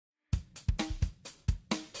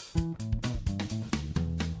The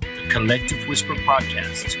Collective Whisper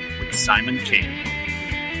Podcast with Simon K.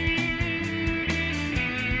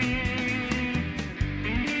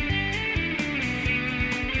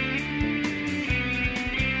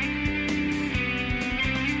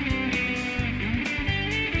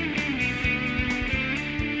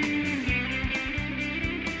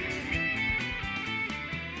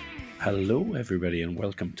 Hello, everybody, and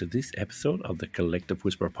welcome to this episode of the Collective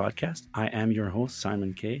Whisper Podcast. I am your host,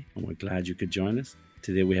 Simon K., and we're glad you could join us.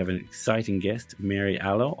 Today we have an exciting guest, Mary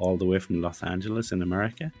Aloe, all the way from Los Angeles in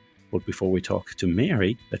America. But before we talk to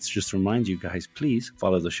Mary, let's just remind you guys, please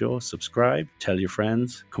follow the show, subscribe, tell your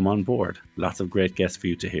friends, come on board. Lots of great guests for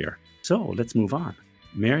you to hear. So let's move on.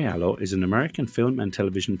 Mary Aloe is an American film and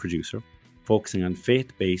television producer focusing on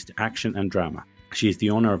faith-based action and drama. She is the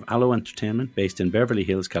owner of Aloe Entertainment based in Beverly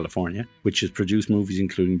Hills, California, which has produced movies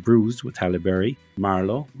including Bruised with Halle Berry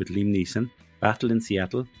Marlowe with Liam Neeson, Battle in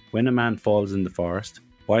Seattle, When a Man Falls in the Forest,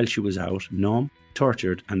 While She Was Out, Numb,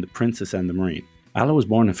 Tortured, and The Princess and the Marine. Aloe was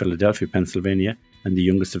born in Philadelphia, Pennsylvania, and the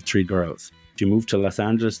youngest of three girls. She moved to Los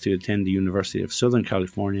Angeles to attend the University of Southern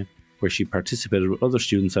California, where she participated with other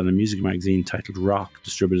students on a music magazine titled Rock,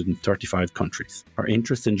 distributed in 35 countries. Her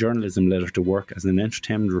interest in journalism led her to work as an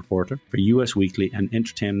entertainment reporter for US Weekly and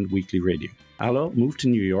Entertainment Weekly Radio. Aloe moved to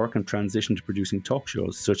New York and transitioned to producing talk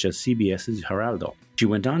shows such as CBS's Geraldo. She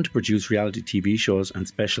went on to produce reality TV shows and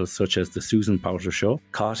specials such as The Susan Powter Show,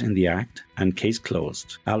 Caught in the Act, and Case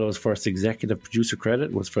Closed. Aloe's first executive producer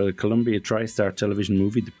credit was for the Columbia TriStar television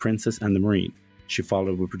movie The Princess and the Marine. She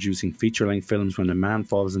followed with producing feature-length films When a Man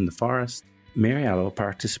Falls in the Forest. Mary Aloe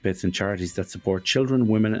participates in charities that support children,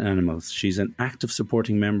 women and animals. She's an active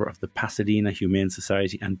supporting member of the Pasadena Humane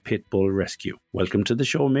Society and Pit Bull Rescue. Welcome to the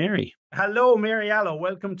show, Mary. Hello, Mary Aloe.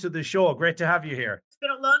 Welcome to the show. Great to have you here. It's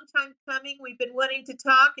been a long time coming. We've been wanting to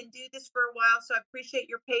talk and do this for a while, so I appreciate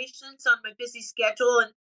your patience on my busy schedule.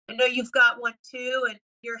 And I know you've got one too. And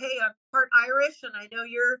I'm part Irish, and I know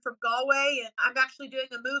you're from Galway, and I'm actually doing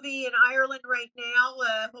a movie in Ireland right now,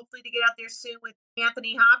 hopefully to get out there soon with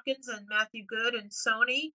Anthony Hopkins and Matthew Good and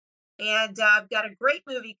Sony. And I've got a great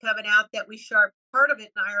movie coming out that we shot part of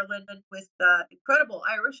it in Ireland with incredible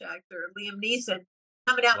Irish actor Liam Neeson,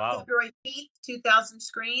 coming out February 8th, 2,000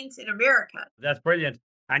 screens in America. That's brilliant.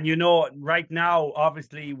 And right now,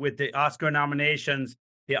 obviously, with the Oscar nominations,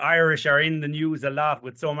 the Irish are in the news a lot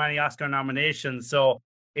with so many Oscar nominations. So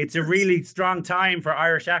it's a really strong time for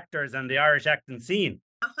Irish actors and the Irish acting scene.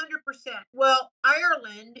 100%. Well,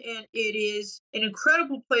 Ireland, and it is an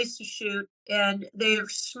incredible place to shoot, and they are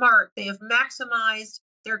smart. They have maximized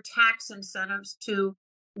their tax incentives to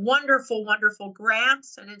wonderful, wonderful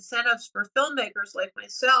grants and incentives for filmmakers like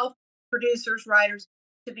myself, producers, writers,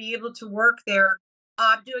 to be able to work there.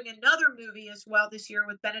 I'm doing another movie as well this year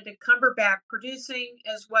with Benedict Cumberbatch producing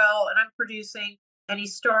as well, and I'm producing, and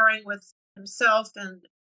he's starring with himself and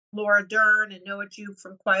Laura Dern and Noah Jupe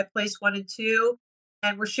from Quiet Place 1 and 2.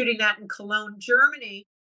 And we're shooting that in Cologne, Germany.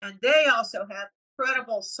 And they also have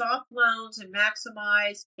incredible soft loans and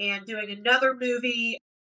Maximize, and doing another movie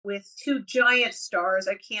with two giant stars.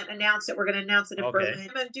 I can't announce it. We're going to announce it in Berlin.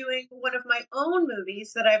 I'm doing one of my own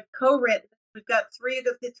movies that I've co-written. We've got three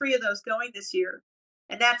of those going this year.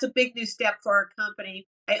 And that's a big new step for our company.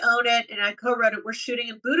 I own it and I co-wrote it. We're shooting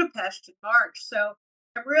in Budapest in March. So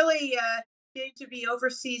I'm really getting to be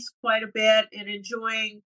overseas quite a bit and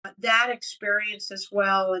enjoying that experience as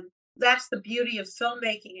well. And that's the beauty of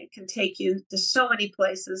filmmaking. It can take you to so many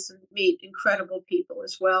places and meet incredible people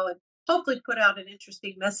as well, and hopefully put out an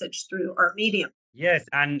interesting message through our medium. Yes,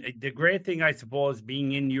 and the great thing, I suppose,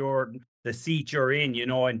 being in the seat you're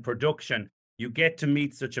in production, you get to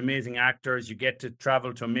meet such amazing actors, you get to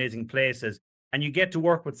travel to amazing places, and you get to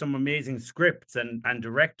work with some amazing scripts and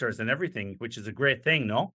directors and everything, which is a great thing,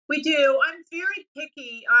 no? We do. I'm very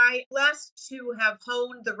picky. I'm blessed to have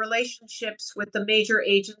honed the relationships with the major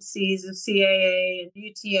agencies of CAA and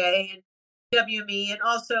UTA and WME, and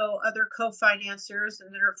also other co-financiers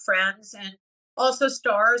and their friends, and also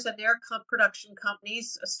stars and their production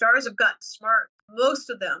companies. Stars have gotten smart. Most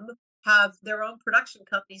of them have their own production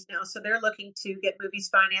companies now, so they're looking to get movies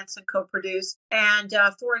financed and co-produced, and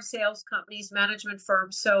foreign sales companies, management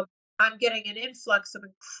firms. So I'm getting an influx of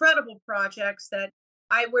incredible projects that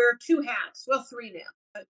I wear two hats, well, three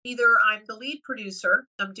now. Either I'm the lead producer,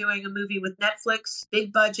 I'm doing a movie with Netflix,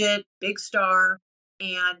 big budget, big star,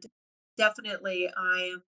 and definitely I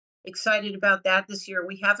am excited about that this year.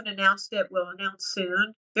 We haven't announced it, we'll announce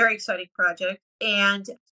soon. Very exciting project. And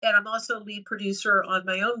I'm also lead producer on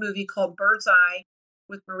my own movie called Bird's Eye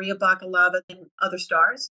with Maria Bakalova and other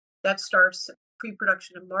stars. That starts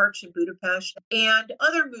pre-production of March in Budapest and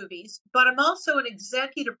other movies, but I'm also an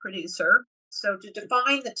executive producer. So to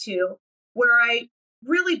define the two, where I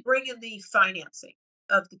really bring in the financing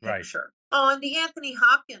of the Right. picture. On the Anthony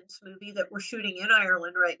Hopkins movie that we're shooting in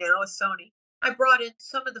Ireland right now with Sony, I brought in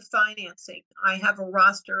some of the financing. I have a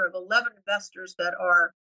roster of 11 investors that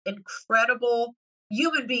are incredible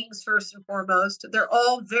human beings, first and foremost. They're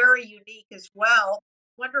all very unique as well.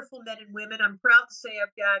 Wonderful men and women. I'm proud to say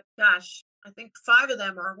I've got, gosh, I think 5 of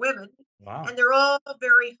them are women. Wow. And they're all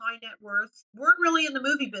very high net worth. Weren't really in the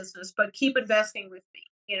movie business, but keep investing with me.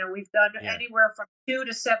 We've done anywhere from 2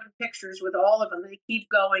 to 7 pictures with all of them. They keep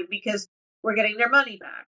going because we're getting their money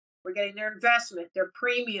back. We're getting their investment, their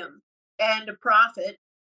premium, and a profit,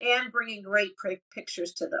 and bringing great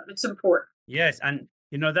pictures to them. It's important. Yes. And,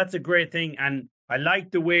 that's a great thing. And I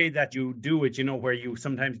like the way that you do it, where you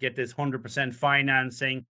sometimes get this 100%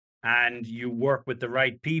 financing and you work with the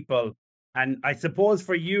right people. And I suppose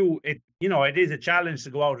for you, it is a challenge to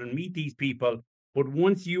go out and meet these people. But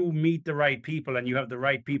once you meet the right people and you have the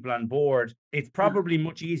right people on board, it's probably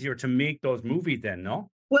much easier to make those movies then, no?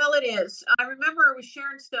 Well, it is. I remember it was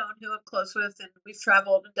Sharon Stone, who I'm close with, and we've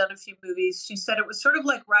traveled and done a few movies. She said it was sort of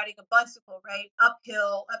like riding a bicycle, right?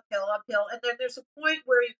 Uphill, uphill, uphill. And then there's a point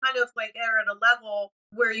where you kind of like are at a level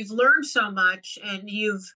where you've learned so much and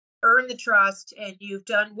you've earned the trust and you've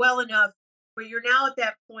done well enough where you're now at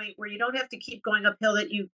that point where you don't have to keep going uphill,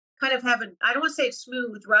 that you kind of have I don't want to say it's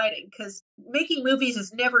smooth riding, because making movies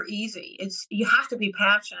is never easy. You have to be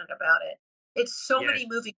passionate about it. It's so many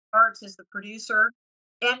moving parts as the producer,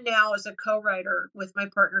 and now as a co-writer with my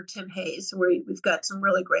partner, Tim Hayes, where we've got some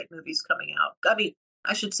really great movies coming out. I mean,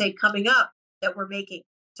 I should say coming up that we're making.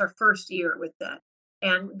 It's our first year with that.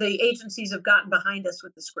 And the agencies have gotten behind us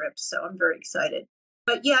with the scripts, so I'm very excited.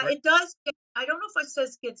 But yeah, it does I don't know if it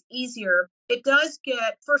says it gets easier. It does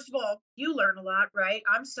get, first of all, you learn a lot, right?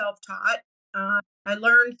 I'm self-taught. I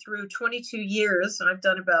learned through 22 years, and I've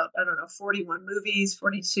done about, 41 movies,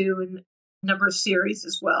 42 and number of series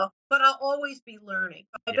as well. But I'll always be learning.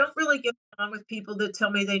 I don't really get along with people that tell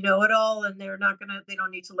me they know it all and they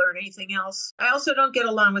don't need to learn anything else. I also don't get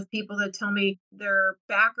along with people that tell me they're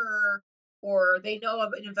backer or they know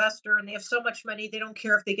of an investor and they have so much money, they don't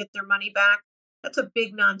care if they get their money back. That's a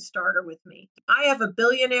big non-starter with me. I have a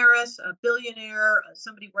billionaire,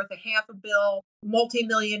 somebody worth $500 million,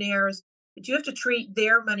 multimillionaires. But you have to treat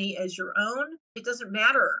their money as your own. It doesn't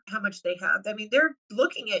matter how much they have. I mean, they're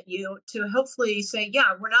looking at you to hopefully say,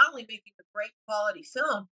 yeah, we're not only making a great quality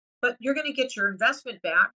film, but you're going to get your investment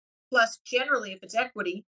back. Plus, generally, if it's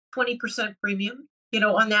equity, 20% premium,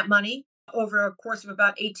 on that money over a course of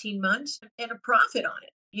about 18 months and a profit on it.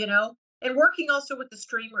 And working also with the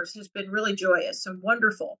streamers has been really joyous and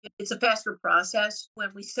wonderful. It's a faster process when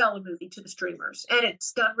we sell a movie to the streamers, and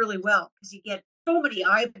it's done really well because you get so many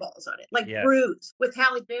eyeballs on it, like Bruised with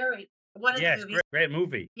Halle Berry. One of the movies. Great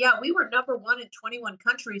movie. Yeah, we were number 1 in 21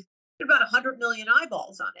 countries. About 100 million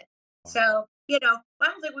eyeballs on it. So, I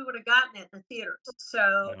don't think we would have gotten it in the theaters. So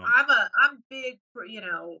I'm big,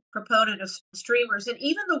 proponent of streamers, and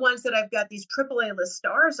even the ones that I've got these AAA list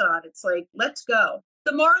stars on. It's like, let's go.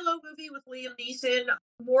 The Marlowe movie with Liam Neeson,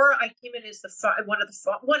 I came in as one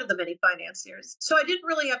of the many financiers. So I didn't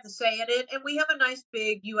really have to say in it, and we have a nice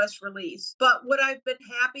big U.S. release. But would I have been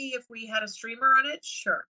happy if we had a streamer on it?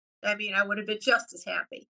 Sure. I mean, I would have been just as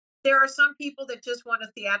happy. There are some people that just want a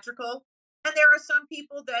theatrical, and there are some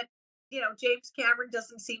people that, James Cameron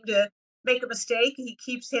doesn't seem to make a mistake. He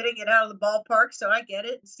keeps hitting it out of the ballpark, so I get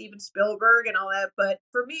it, and Steven Spielberg and all that. But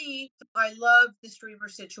for me, I love the streamer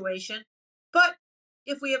situation. But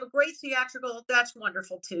if we have a great theatrical, that's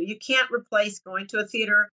wonderful too. You can't replace going to a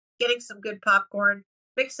theater, getting some good popcorn,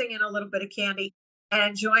 mixing in a little bit of candy, and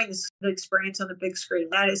enjoying the experience on the big screen.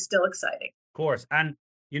 That is still exciting. Of course. And,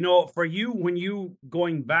 for you, when you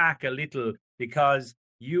going back a little, because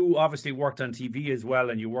you obviously worked on TV as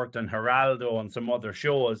well, and you worked on Geraldo and some other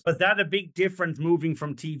shows. Was that a big difference moving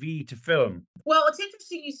from TV to film? Well, it's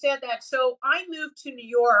interesting you said that. So I moved to New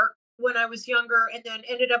York when I was younger, and then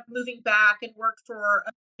ended up moving back and worked for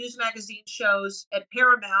news magazine shows at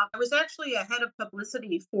Paramount. I was actually a head of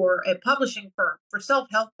publicity for a publishing firm for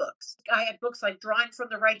self-help books. I had books like Drawing from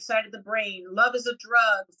the Right Side of the Brain, Love is a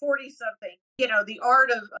Drug, 40-something, the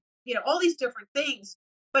art of, all these different things.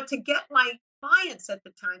 But to get my clients at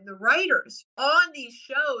the time, the writers on these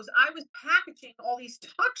shows, I was packaging all these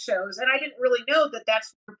talk shows, and I didn't really know that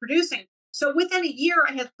that's what we're producing. So within a year,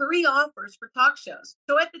 I had 3 offers for talk shows.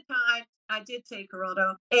 So at the time, I did take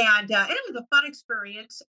Geraldo, and it was a fun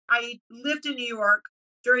experience. I lived in New York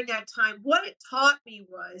during that time. What it taught me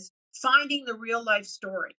was finding the real life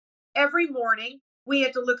story. Every morning, we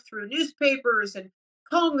had to look through newspapers and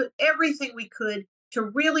comb everything we could to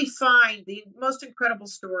really find the most incredible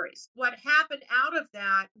stories. What happened out of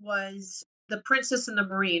that was The Princess and the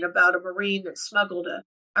Marine, about a Marine that smuggled a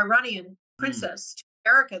Iranian princess to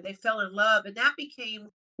America. They fell in love, and that became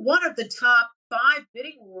one of the top 5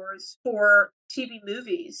 bidding wars for TV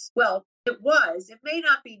movies. Well, it was. It may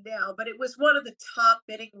not be now, but it was one of the top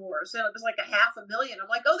bidding wars. So it was like $500,000. I'm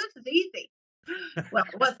like, oh, this is easy. Well,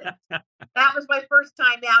 it wasn't. That was my first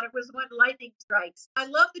time out. It was when lightning strikes. I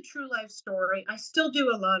love the true life story. I still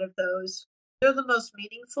do a lot of those. They're the most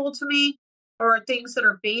meaningful to me, or things that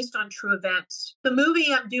are based on true events. The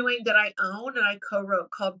movie I'm doing that I own and I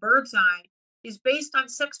co-wrote, called Bird's Eye, is based on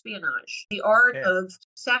sexpionage, the art of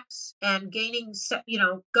sex and gaining,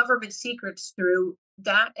 government secrets through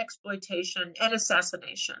that exploitation and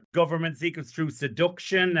assassination. Government secrets through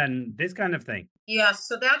seduction and this kind of thing. Yes,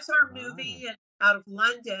 so that's our movie out of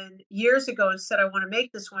London years ago, and said I want to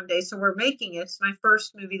make this one day. So we're making it. It's my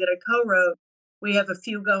first movie that I co-wrote. We have a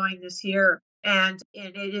few going this year, and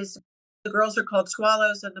it is, the girls are called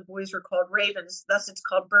swallows and the boys are called ravens. Thus, it's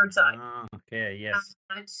called Bird's Eye. Okay, yes.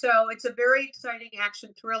 And so it's a very exciting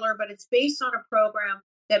action thriller, but it's based on a program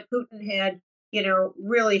that Putin had,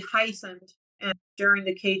 really heightened during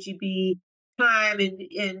the KGB time,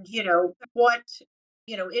 and what,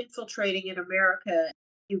 infiltrating in America,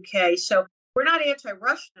 UK. So we're not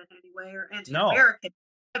anti-Russian in any way or anti-American,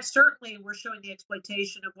 but certainly we're showing the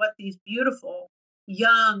exploitation of what these beautiful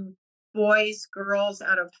young boys, girls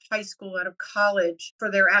out of high school, out of college,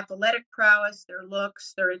 for their athletic prowess, their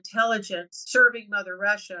looks, their intelligence, serving Mother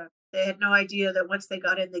Russia. They had no idea that once they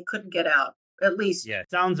got in, they couldn't get out, at least. Yeah,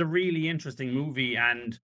 sounds a really interesting movie.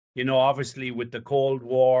 And, obviously with the Cold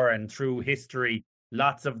War and through history,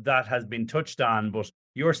 lots of that has been touched on. But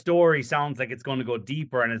your story sounds like it's going to go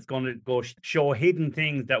deeper, and it's going to go show hidden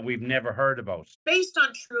things that we've never heard about. Based on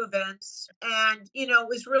true events. And, it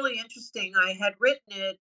was really interesting. I had written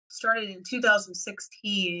it, started in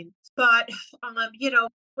 2016, but,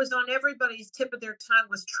 was on everybody's tip of their tongue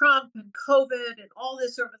was Trump and COVID and all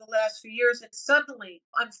this over the last few years. And suddenly,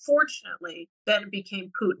 unfortunately, then it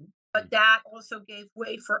became Putin. But that also gave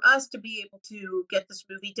way for us to be able to get this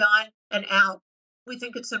movie done and out. We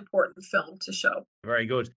think it's an important film to show. Very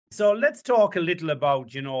good. So let's talk a little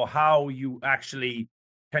about, how you actually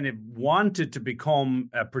kind of wanted to become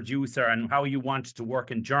a producer and how you wanted to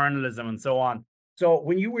work in journalism and so on. So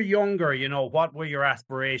when you were younger, what were your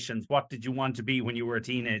aspirations? What did you want to be when you were a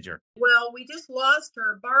teenager? Well, we just lost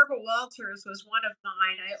her. Barbara Walters was one of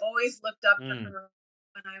mine. I always looked up to her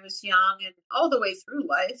when I was young and all the way through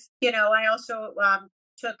life. I also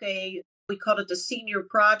took we called it the senior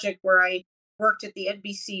project, where I worked at the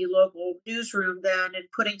NBC local newsroom then and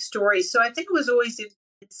putting stories. So I think it was always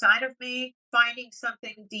inside of me, finding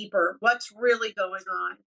something deeper. What's really going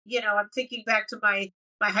on? I'm thinking back to my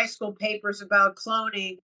high school papers about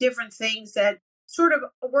cloning, different things that sort of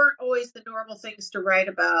weren't always the normal things to write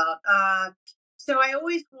about. So I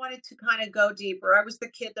always wanted to kind of go deeper. I was the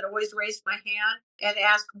kid that always raised my hand and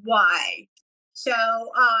asked why. So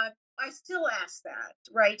I still ask that,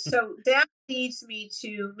 right? So that leads me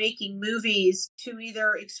to making movies to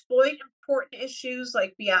either exploit important issues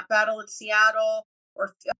like Battle in Seattle,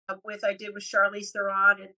 or I did with Charlize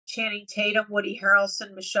Theron and Channing Tatum, Woody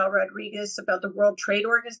Harrelson, Michelle Rodriguez, about the World Trade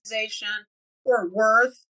Organization, or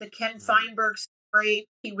Worth, the Ken Feinberg story.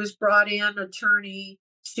 He was brought in, attorney,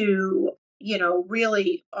 to,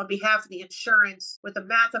 really on behalf of the insurance with a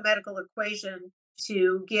mathematical equation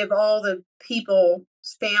to give all the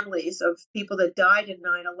families of people that died in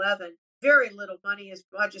 9/11 very little money, as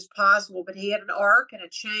much as possible, but he had an arc and a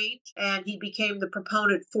change, and he became the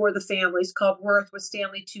proponent for the families, called Worth, with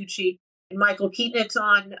Stanley Tucci and Michael Keaton. It's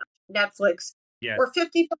on Netflix. Yes. Or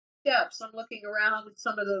 55 Steps. I'm looking around at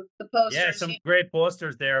some of the posters. Yeah, some great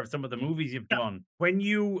posters there of some of the movies you've done. When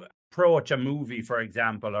you approach a movie, for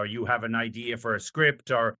example, or you have an idea for a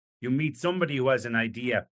script, or you meet somebody who has an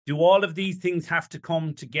idea, do all of these things have to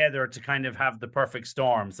come together to kind of have the perfect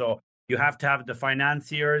storm? So you have to have the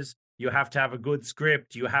financiers, you have to have a good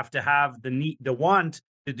script, you have to have the want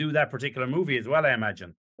to do that particular movie as well, I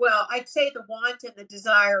imagine. Well, I'd say the want and the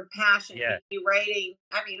desire, passion. Yeah. Be writing.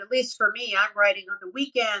 I mean, at least for me, I'm writing on the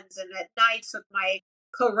weekends and at nights with my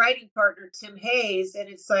co-writing partner, Tim Hayes. And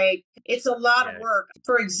it's like, it's a lot of work.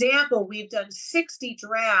 For example, we've done 60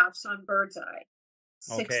 drafts on Bird's Eye.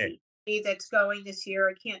 60 that's going this year.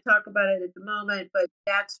 I can't talk about it at the moment, but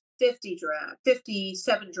that's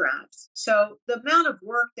 57 drafts. So the amount of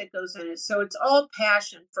work that goes in it. So it's all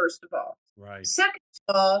passion, first of all. Right. Second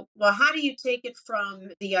of all, well, how do you take it from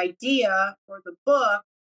the idea or the book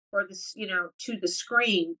or this, to the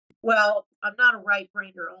screen? Well, I'm not a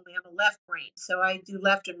right-brainer only, I'm a left brain, so I do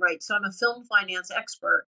left and right. So I'm a film finance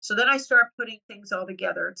expert. So then I start putting things all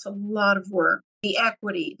together. It's a lot of work. The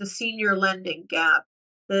equity, the senior lending gap,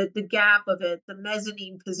 the gap of it, the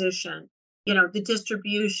mezzanine position, the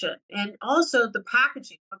distribution, and also the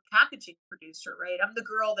packaging. I'm a packaging producer, right? I'm the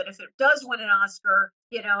girl that if it does win an Oscar,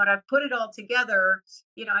 and I put it all together,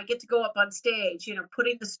 I get to go up on stage,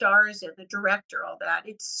 putting the stars in, the director, all that.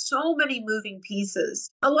 It's so many moving pieces.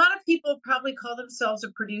 A lot of people probably call themselves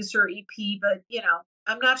a producer or EP, but,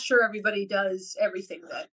 I'm not sure everybody does everything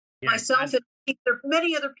that myself and there are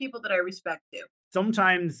many other people that I respect do.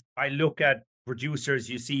 Sometimes I look at producers,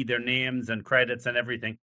 you see their names and credits and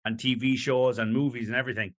everything, and TV shows and movies and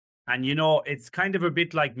everything. And, it's kind of a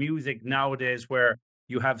bit like music nowadays where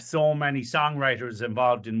you have so many songwriters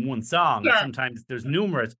involved in one song, and Yeah. sometimes there's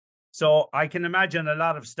numerous. So I can imagine a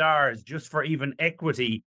lot of stars, just for even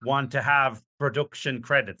equity, want to have production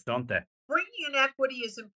credits, don't they? Bringing in equity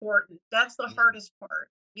is important. That's the hardest part.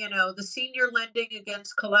 The senior lending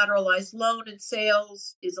against collateralized loan and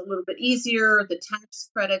sales is a little bit easier. The tax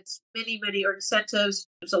credits, many or incentives.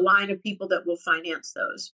 There's a line of people that will finance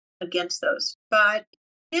those against those. But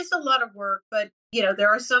it's a lot of work. But, there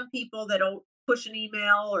are some people that'll push an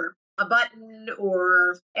email or a button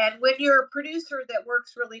and when you're a producer that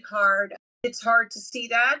works really hard, it's hard to see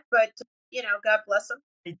that. But, God bless them.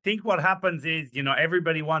 I think what happens is,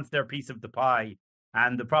 everybody wants their piece of the pie.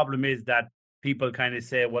 And the problem is that people kind of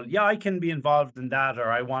say, well, yeah, I can be involved in that,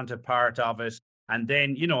 or I want a part of it. And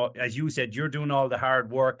then, as you said, you're doing all the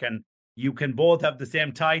hard work and you can both have the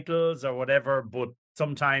same titles or whatever, but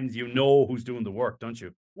sometimes who's doing the work, don't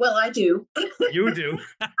you? Well, I do. You do,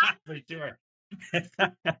 for sure.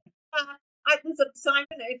 Listen, Simon,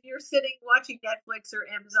 if you're sitting watching Netflix or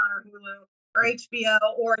Amazon or Hulu or HBO,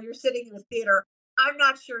 or you're sitting in the theater, I'm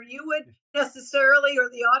not sure you would necessarily, or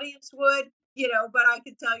the audience would, but I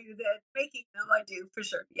can tell you that making them, I do for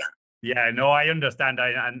sure. Yeah. Yeah, no, I understand.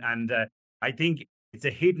 I think it's a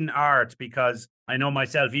hidden art because I know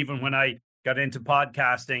myself, even when I got into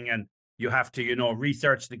podcasting and you have to,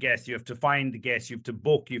 research the guests, you have to find the guests, you have to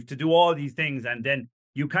book, you have to do all these things. And then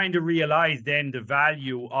you kind of realize then the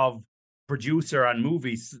value of producer on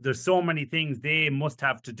movies. There's so many things they must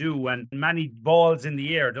have to do and many balls in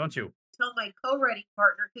the air, don't you? Tell my co-writing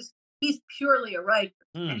partner, because he's purely a writer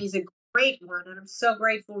and he's a great one, and I'm so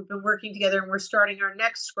grateful we've been working together and we're starting our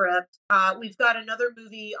next script. We've got another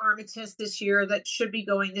movie, Armistice, this year that should be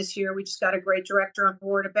going this year. We just got a great director on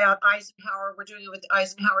board about Eisenhower. We're doing it with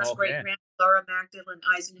Eisenhower's great grandmother, Laura Magdalene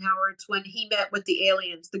Eisenhower. It's when he met with the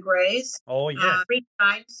aliens, the Greys. Oh, yeah. 3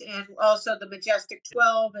 times, and also the Majestic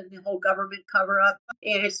 12 and the whole government cover-up.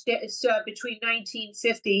 And it's between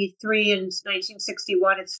 1953 and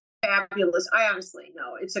 1961. It's fabulous. I honestly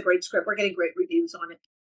know it's a great script. We're getting great reviews on it.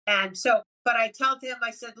 And so, but I tell him, I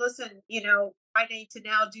said, listen, I need to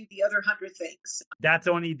now do the other 100 things. That's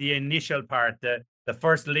only the initial part, the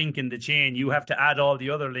first link in the chain. You have to add all the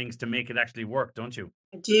other links to make it actually work, don't you?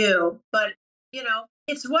 I do, but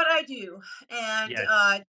it's what I do, and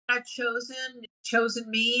yes. I've chosen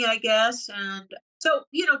me, I guess. And so,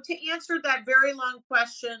 to answer that very long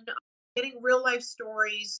question, getting real life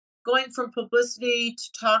stories, going from publicity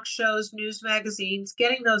to talk shows, news magazines,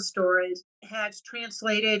 getting those stories has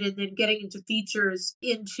translated, and then getting into features,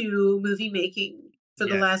 into movie making for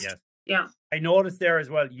the last, yeah. I noticed there as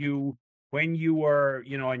well, when you were,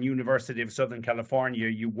 in University of Southern California,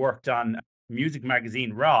 you worked on music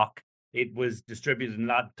magazine Rock. It was distributed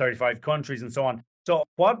in 35 countries and so on. So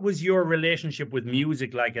what was your relationship with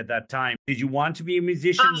music like at that time? Did you want to be a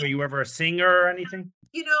musician? Were you ever a singer or anything?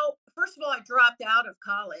 First of all, I dropped out of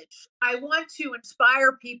college. I want to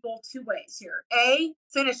inspire people 2 ways here. A,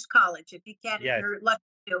 finish college if you can, if you're lucky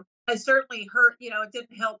to. I certainly hurt, it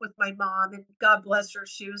didn't help with my mom, and God bless her.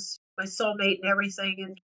 She was my soulmate and everything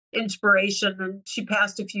and inspiration, and she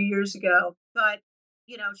passed a few years ago. But,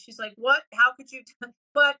 she's like, what? How could you?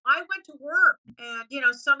 But I went to work,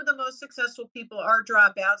 and, some of the most successful people are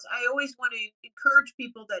dropouts. I always want to encourage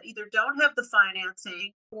people that either don't have the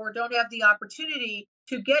financing or don't have the opportunity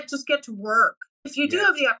to get to work. If you do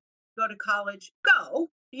have the opportunity to go to college, go,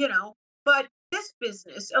 but this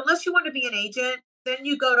business, unless you want to be an agent, then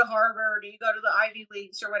you go to Harvard or you go to the Ivy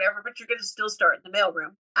Leagues or whatever, but you're going to still start in the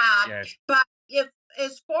mailroom. But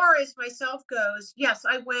as far as myself goes, yes,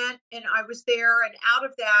 I went and I was there, and out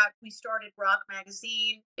of that, we started Rock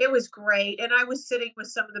Magazine. It was great. And I was sitting with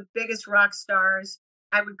some of the biggest rock stars.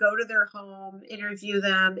 I would go to their home, interview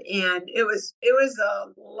them, and it was a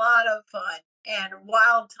lot of fun and a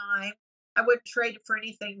wild time. I wouldn't trade it for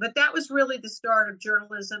anything, but that was really the start of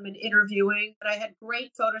journalism and interviewing. But I had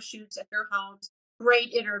great photo shoots at their homes,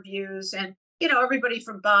 great interviews, and everybody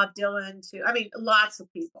from Bob Dylan to, I mean, lots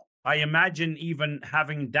of people. I imagine even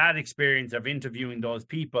having that experience of interviewing those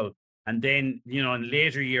people and then, in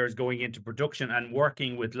later years going into production and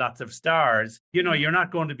working with lots of stars, you're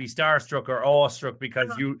not going to be starstruck or awestruck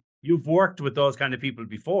because you've worked with those kind of people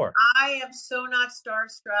before. I am so not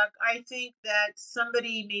starstruck. I think that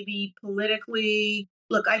somebody maybe politically,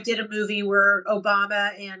 look, I did a movie where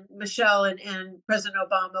Obama and Michelle and President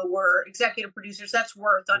Obama were executive producers. That's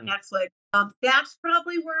Worth on Netflix. That's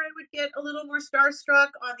probably where I would get a little more starstruck.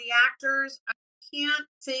 On the actors, I can't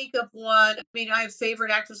think of one. I mean, I have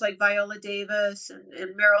favorite actors like Viola Davis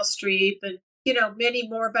and Meryl Streep and, many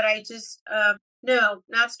more, but I just, no,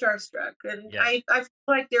 not starstruck. And Yes. I feel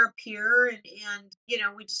like they're a peer and,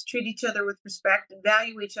 we just treat each other with respect and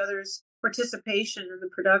value each other's participation in the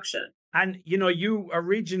production. And you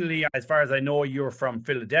originally, as far as I know, you're from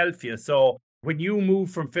Philadelphia. So when you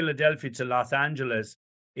moved from Philadelphia to Los Angeles,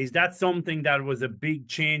 is that something that was a big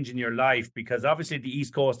change in your life? Because obviously the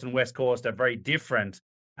East Coast and West Coast are very different.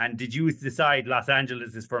 And did you decide Los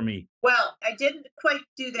Angeles is for me? Well, I didn't quite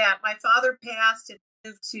do that. My father passed and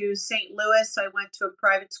moved to St. Louis. I went to a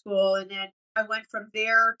private school, and then I went from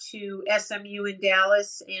there to SMU in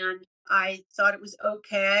Dallas, and I thought it was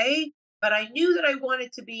okay. But I knew that I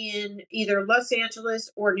wanted to be in either Los Angeles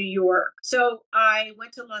or New York. So I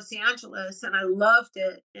went to Los Angeles and I loved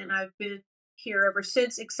it. And I've been here ever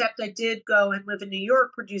since, except I did go and live in New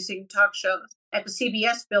York producing talk shows at the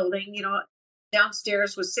CBS building.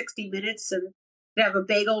 Downstairs was 60 Minutes and to have a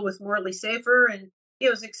bagel with Morley Safer. And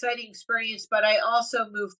it was an exciting experience. But I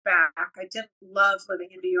also moved back. I didn't love living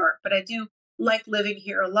in New York, but I do like living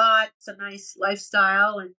here a lot. It's a nice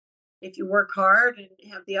lifestyle. And if you work hard and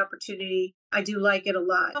have the opportunity, I do like it a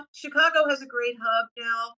lot. Chicago has a great hub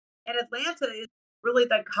now, and Atlanta is really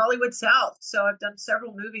like Hollywood South. So I've done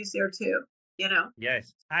several movies there too,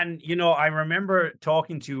 Yes. And, I remember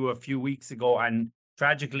talking to you a few weeks ago, and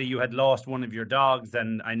tragically you had lost one of your dogs.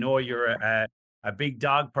 And I know you're a big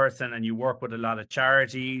dog person and you work with a lot of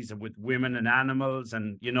charities with women and animals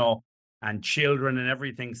and, and children and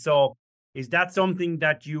everything. So is that something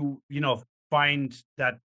that you find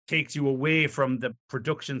that takes you away from the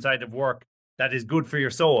production side of work that is good for your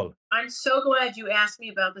soul? I'm so glad you asked me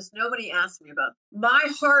about this. Nobody asked me about it. My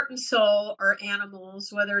heart and soul are animals,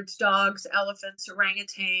 whether it's dogs, elephants,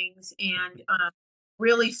 orangutans, and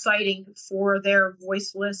really fighting for their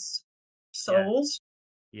voiceless souls.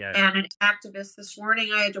 Yes. And an activist this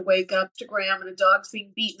morning, I had to wake up to Graham and a dog's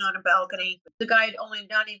being beaten on a balcony. The guy had only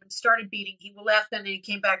not even started beating. He left and then he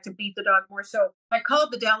came back to beat the dog more. So I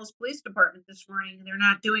called the Dallas Police Department this morning and they're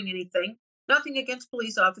not doing anything. Nothing against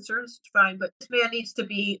police officers, it's fine, but this man needs to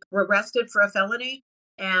be arrested for a felony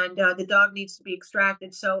and the dog needs to be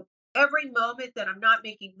extracted. So every moment that I'm not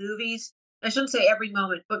making movies, I shouldn't say every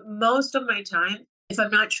moment, but most of my time, if I'm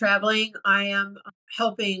not traveling, I am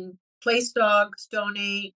helping place dogs,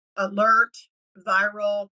 donate, alert,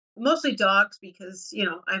 viral, mostly dogs because,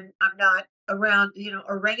 I'm not around,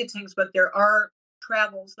 orangutans, but there are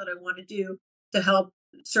travels that I want to do to help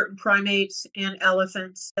certain primates and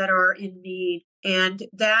elephants that are in need. And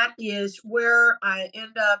that is where I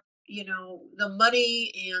end up, the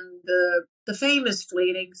money and the fame is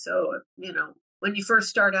fleeting. So, when you first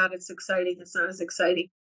start out, it's exciting. It's not as exciting.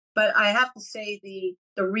 But I have to say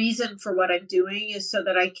the reason for what I'm doing is so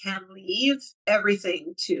that I can leave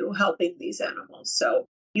everything to helping these animals. So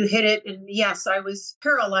you hit it. And yes, I was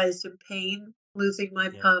paralyzed in pain, losing my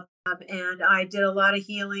pup. And I did a lot of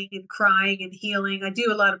healing and crying and healing. I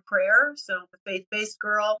do a lot of prayer. So I'm a faith-based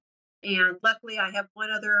girl. And luckily, I have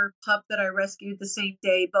one other pup that I rescued the same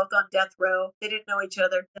day, both on death row. They didn't know each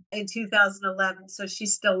other in 2011. So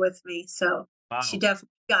she's still with me. So she definitely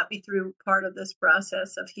got me through part of this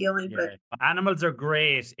process of healing. Yeah. But Animals are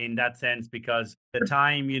great in that sense because the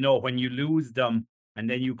time, when you lose them and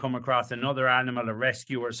then you come across another animal, a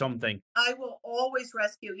rescue or something. I will always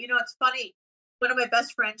rescue. It's funny. One of my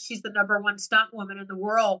best friends, she's the #1 stunt woman in the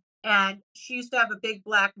world. And she used to have a big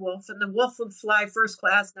black wolf, and the wolf would fly first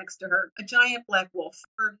class next to her, a giant black wolf.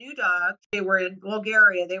 Her new dog, they were in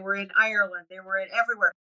Bulgaria, they were in Ireland, they were in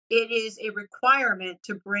everywhere. It is a requirement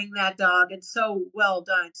to bring that dog. It's so well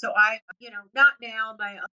done. So not now.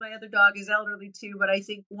 My other dog is elderly too, but I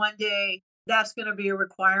think one day that's going to be a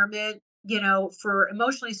requirement, for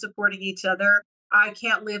emotionally supporting each other. I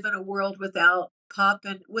can't live in a world without pup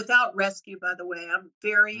and without rescue, by the way. I'm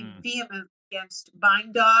very vehement against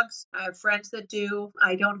buying dogs. I have friends that do.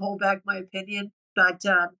 I don't hold back my opinion, but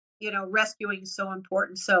rescuing is so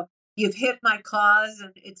important. So you've hit my cause,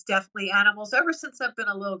 and it's definitely animals. Ever since I've been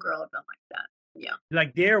a little girl, I've been like that. Yeah.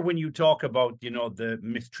 Like there, when you talk about, the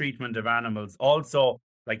mistreatment of animals, also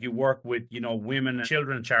like you work with, women and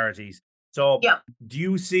children charities. So Yeah. do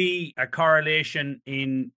you see a correlation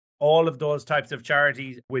in all of those types of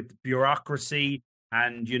charities with bureaucracy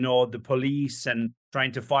and, the police and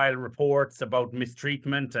trying to file reports about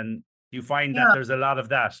mistreatment? And do you find that Yeah. there's a lot of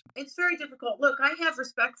that? It's very difficult. Look, I have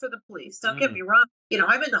respect for the police. Don't get Mm, me wrong.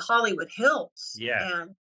 I'm in the Hollywood Hills, yeah.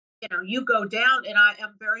 and you go down, and I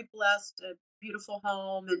am very blessed, a beautiful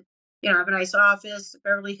home, and I have a nice office,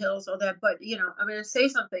 Beverly Hills, all that. But I'm going to say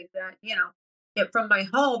something that from my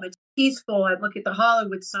home, it's peaceful. I look at the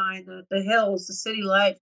Hollywood sign, the hills, the city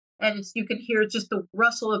life, and you can hear just the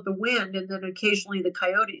rustle of the wind, and then occasionally the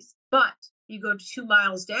coyotes. But you go 2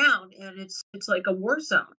 miles down, and it's like a war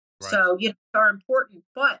zone. Right. So, are important.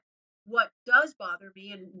 But what does bother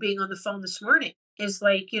me, and being on the phone this morning, is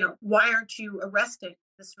like, why aren't you arresting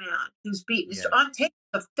this man who's beaten? It's Yeah. on tape,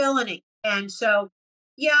 a felony. And so,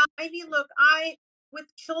 yeah, I mean, look,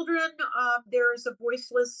 with children, there's a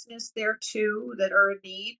voicelessness there too that are in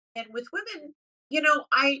need. And with women,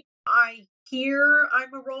 I hear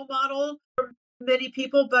I'm a role model for many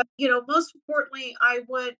people, but most importantly, I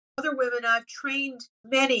want other women. I've trained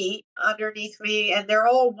many underneath me, and they're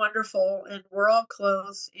all wonderful, and we're all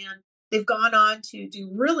close, and they've gone on to do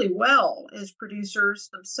really well as producers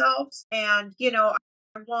themselves. And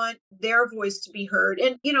I want their voice to be heard.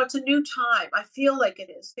 And it's a new time. I feel like it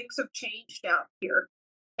is. Things have changed out here,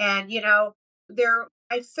 and there.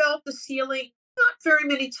 I felt the ceiling not very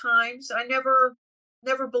many times. I never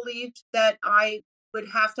believed that I would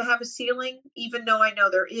have to have a ceiling, even though I know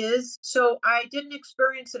there is. So I didn't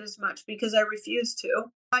experience it as much because I refused to.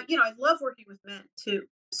 I love working with men too.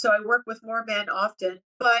 So I work with more men often,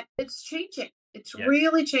 but it's changing. It's Yes.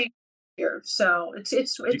 really changing here. So it's Do,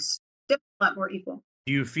 definitely a lot more equal.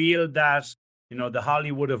 do you feel that, the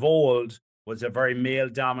Hollywood of old was a very male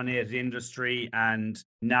dominated industry, and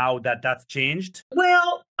now that that's changed?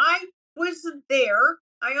 Well, I wasn't there.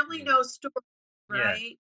 I only Mm. know stories, Yeah.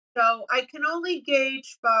 right? So I can only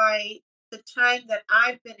gauge by the time that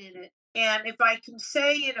I've been in it. And if I can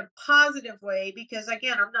say in a positive way, because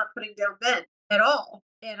again, I'm not putting down men at all.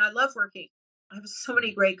 And I love working. I have so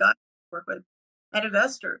many Mm. great guys to work with, and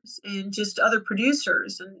investors, and just other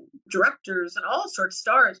producers and directors and all sorts of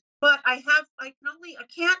stars. But I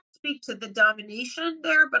can't speak to the domination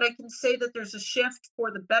there, but I can say that there's a shift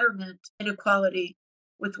for the betterment and equality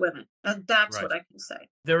with women. And that's what Right. I can say.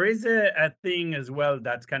 There is a thing as well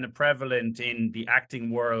that's kind of prevalent in the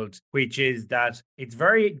acting world, which is that it's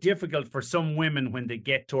very difficult for some women when they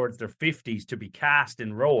get towards their 50s to be cast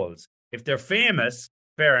in roles. If they're famous,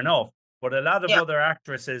 fair enough. But a lot of Yeah. other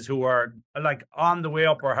actresses who are like on the way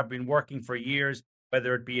up or have been working for years,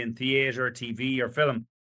 whether it be in theater, TV, or film,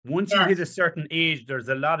 once you hit a Yes. certain age, there's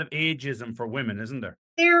a lot of ageism for women, isn't there?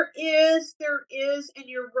 There is, and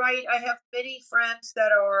you're right. I have many friends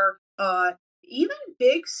that are even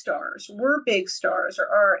big stars, were big stars,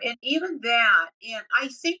 and even that. And I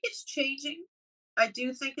think it's changing. I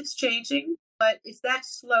do think it's changing, but it's that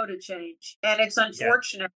slow to change, and it's Yeah.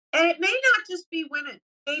 unfortunate. And it may not just be women.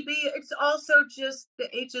 Maybe it's also just the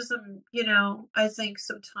ageism. I think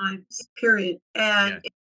sometimes, period, and Yeah.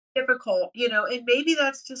 it's difficult. And maybe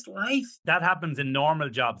that's just life. That happens in normal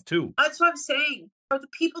jobs too. That's what I'm saying. Are the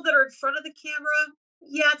people that are in front of the camera?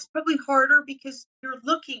 Yeah, it's probably harder because you're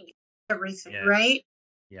looking at everything, Yeah. right?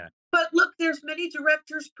 Yeah. But look, there's many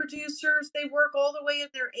directors, producers, they work all the way in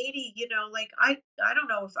their 80, like I don't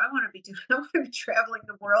know if I want to be doing I want to be traveling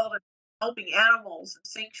the world and helping animals and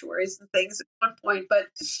sanctuaries and things at one point. But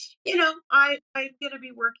I'm gonna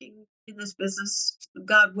be working in this business,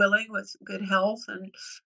 God willing, with good health and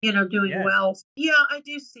doing Yes. well. Yeah, I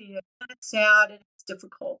do see it. And it's sad and it's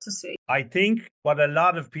difficult to see. I think what a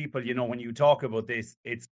lot of people, when you talk about this,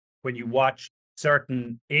 it's when you watch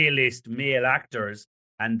certain A-list male actors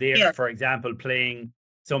and they're, Yes, for example, playing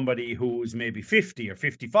somebody who's maybe 50 or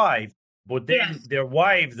 55, but then yes, their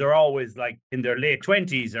wives are always like in their late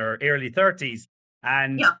 20s or early 30s.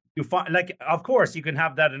 And yeah, you find, like, of course, you can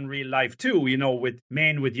have that in real life too, with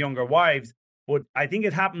men with younger wives. But I think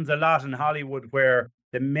it happens a lot in Hollywood where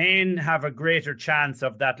the men have a greater chance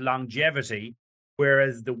of that longevity,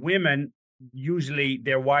 whereas the women, usually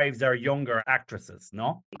their wives are younger actresses,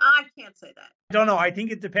 no? I can't say that. I don't know. I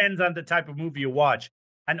think it depends on the type of movie you watch.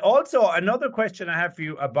 And also, another question I have for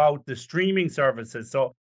you about the streaming services.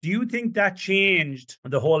 So, do you think that changed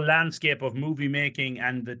the whole landscape of movie making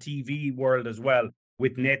and the TV world as well,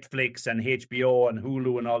 with Netflix and HBO and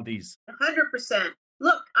Hulu and all these? 100%.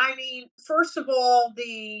 Look, I mean, first of all,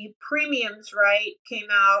 the premiums, right, came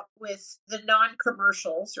out with the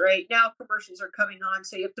non-commercials, right? Now commercials are coming on,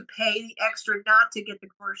 so you have to pay the extra not to get the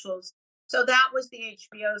commercials. So that was the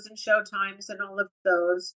HBOs and Showtimes and all of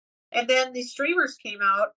those. And then the streamers came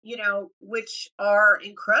out, which are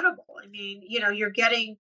incredible. I mean, you're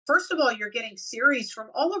getting, first of all, you're getting series from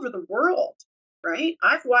all over the world, right?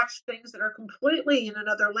 I've watched things that are completely in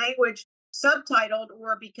another language, subtitled,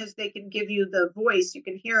 or because they can give you the voice, you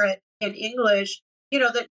can hear it in English,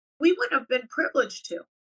 that we wouldn't have been privileged to.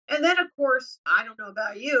 And then, of course, I don't know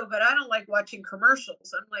about you, but I don't like watching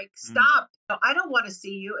commercials. I'm like, stop. No, I don't want to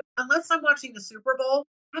see you. Unless I'm watching the Super Bowl,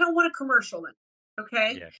 I don't want a commercial in.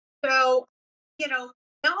 Okay. Yeah. So, you know,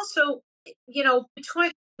 also,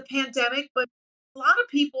 between the pandemic, but a lot of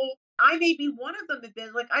people, I may be one of them, have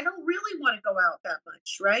been like, I don't really want to go out that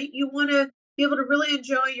much, right? You want to be able to really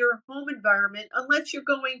enjoy your home environment unless you're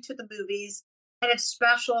going to the movies and it's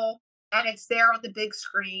special and it's there on the big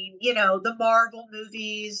screen. The Marvel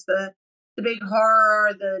movies, the big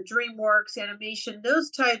horror, the DreamWorks animation,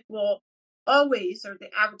 those type will always, or the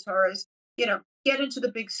avatars, get into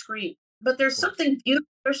the big screen. But there's something beautiful,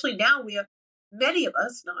 especially now. We have many of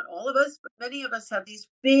us, not all of us, but many of us have these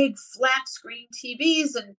big flat screen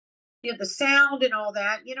TVs and the sound and all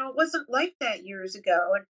that. It wasn't like that years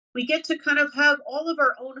ago. And we get to kind of have all of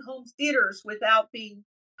our own home theaters without being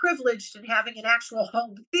privileged and having an actual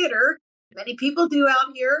home theater. Many people do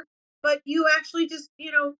out here, but you actually just,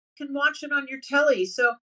 can watch it on your telly.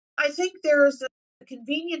 So I think there's a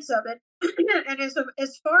convenience of it. And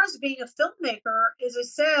as far as being a filmmaker, as I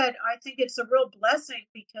said, I think it's a real blessing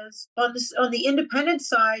because on the independent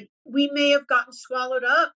side, we may have gotten swallowed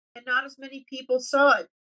up and not as many people saw it.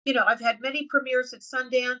 I've had many premieres at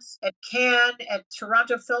Sundance, at Cannes, at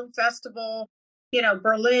Toronto Film Festival,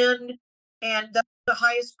 Berlin, and the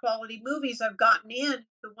highest quality movies I've gotten in,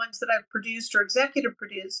 the ones that I've produced or executive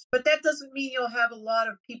produced. But that doesn't mean you'll have a lot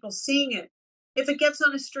of people seeing it. If it gets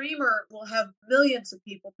on a streamer, we'll have millions of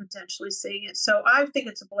people potentially seeing it. So I think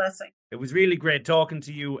it's a blessing. It was really great talking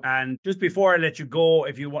to you. And just before I let you go,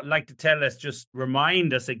 if you would like to tell us, just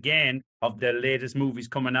remind us again of the latest movies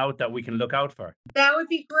coming out that we can look out for. That would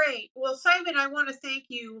be great. Well, Simon, I want to thank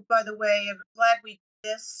you, by the way. I'm glad we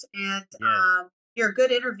did this. And you're a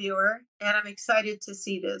good interviewer. And I'm excited to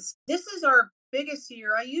see this. This is our biggest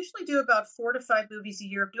year. I usually do about 4 to 5 movies a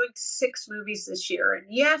year. I'm doing 6 movies this year. And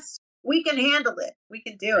yes, we can handle it. We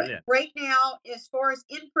can do it. Right now, as far as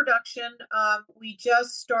in production, we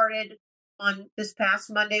just started on this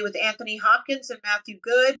past Monday with Anthony Hopkins and Matthew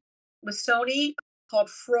Good with Sony, called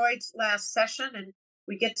Freud's Last Session. And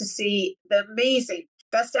we get to see the amazing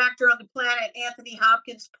best actor on the planet, Anthony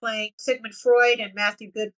Hopkins playing Sigmund Freud and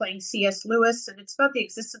Matthew Good playing C.S. Lewis. And it's about the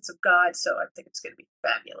existence of God. So I think it's going to be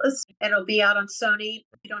fabulous. And it'll be out on Sony.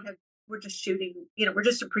 We're just shooting, we're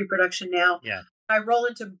just in pre-production now. Yeah. I roll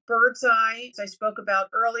into Bird's Eye, as I spoke about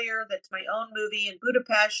earlier. That's my own movie in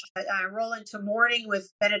Budapest. I roll into Morning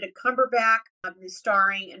with Benedict Cumberbatch. I'm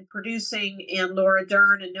starring and producing, and Laura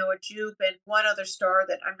Dern and Noah Jupe and one other star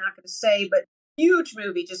that I'm not going to say, but huge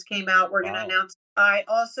movie just came out. We're going to announce. I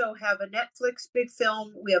also have a Netflix big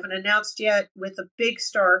film we haven't announced yet with a big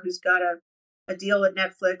star who's got a deal at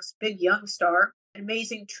Netflix, big young star. An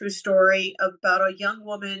amazing true story about a young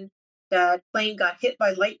woman. That plane got hit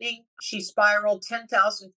by lightning. She spiraled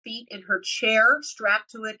 10,000 feet in her chair,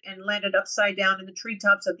 strapped to it, and landed upside down in the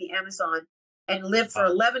treetops of the Amazon and lived for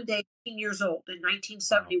 11 days, 18 years old in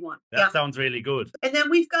 1971. That sounds really good. And then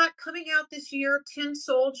we've got coming out this year, Tin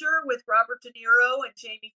Soldier with Robert De Niro and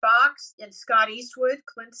Jamie Foxx and Scott Eastwood,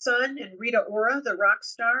 Clint's son, and Rita Ora, the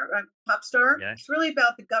pop star. Yeah. It's really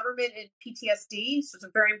about the government and PTSD. So it's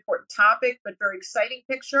a very important topic, but very exciting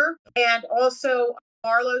picture. And also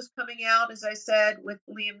Marlowe's coming out, as I said, with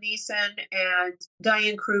Liam Neeson and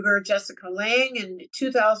Diane Kruger, Jessica Lange, and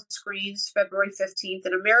 2,000 screens, February 15th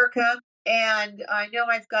in America. And I know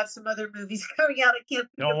I've got some other movies coming out. I can't.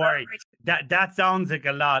 Don't worry. That sounds like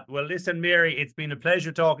a lot. Well, listen, Mary, it's been a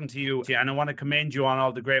pleasure talking to you. And I want to commend you on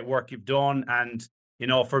all the great work you've done and,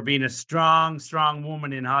 for being a strong, strong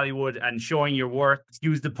woman in Hollywood and showing your worth.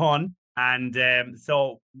 Excuse the pun. And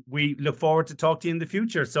so we look forward to talk to you in the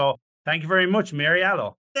future. So thank you very much, Mary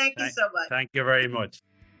Aloe. Thank you so much. Thank you very much.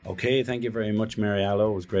 Okay, thank you very much, Mary Aloe.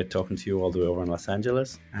 It was great talking to you all the way over in Los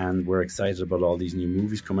Angeles. And we're excited about all these new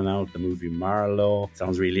movies coming out. The movie Marlowe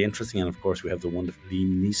sounds really interesting. And of course, we have the wonderful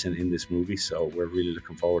Liam Neeson in this movie. So we're really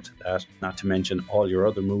looking forward to that. Not to mention all your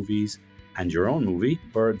other movies and your own movie,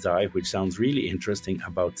 Bird's Eye, which sounds really interesting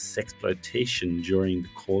about sexploitation during the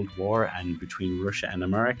Cold War and between Russia and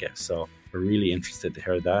America. So we're really interested to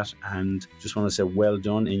hear that. And just want to say well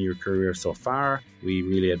done in your career so far. We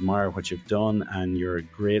really admire what you've done, and you're a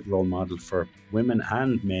great role model for women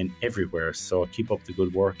and men everywhere. So keep up the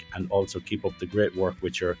good work, and also keep up the great work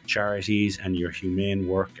with your charities and your humane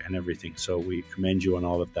work and everything. So we commend you on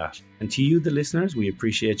all of that. And to you, the listeners, we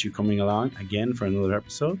appreciate you coming along again for another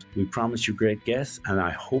episode. We promise you great guests, and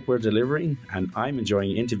I hope we're delivering. And I'm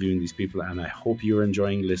enjoying interviewing these people, and I hope you're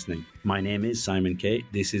enjoying listening. My name is Simon Kay.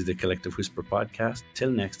 This is the Collective Whisper podcast.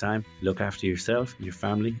 Till next time, look after yourself, your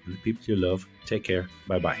family, and the people you love. Take care.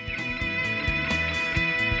 Bye-bye.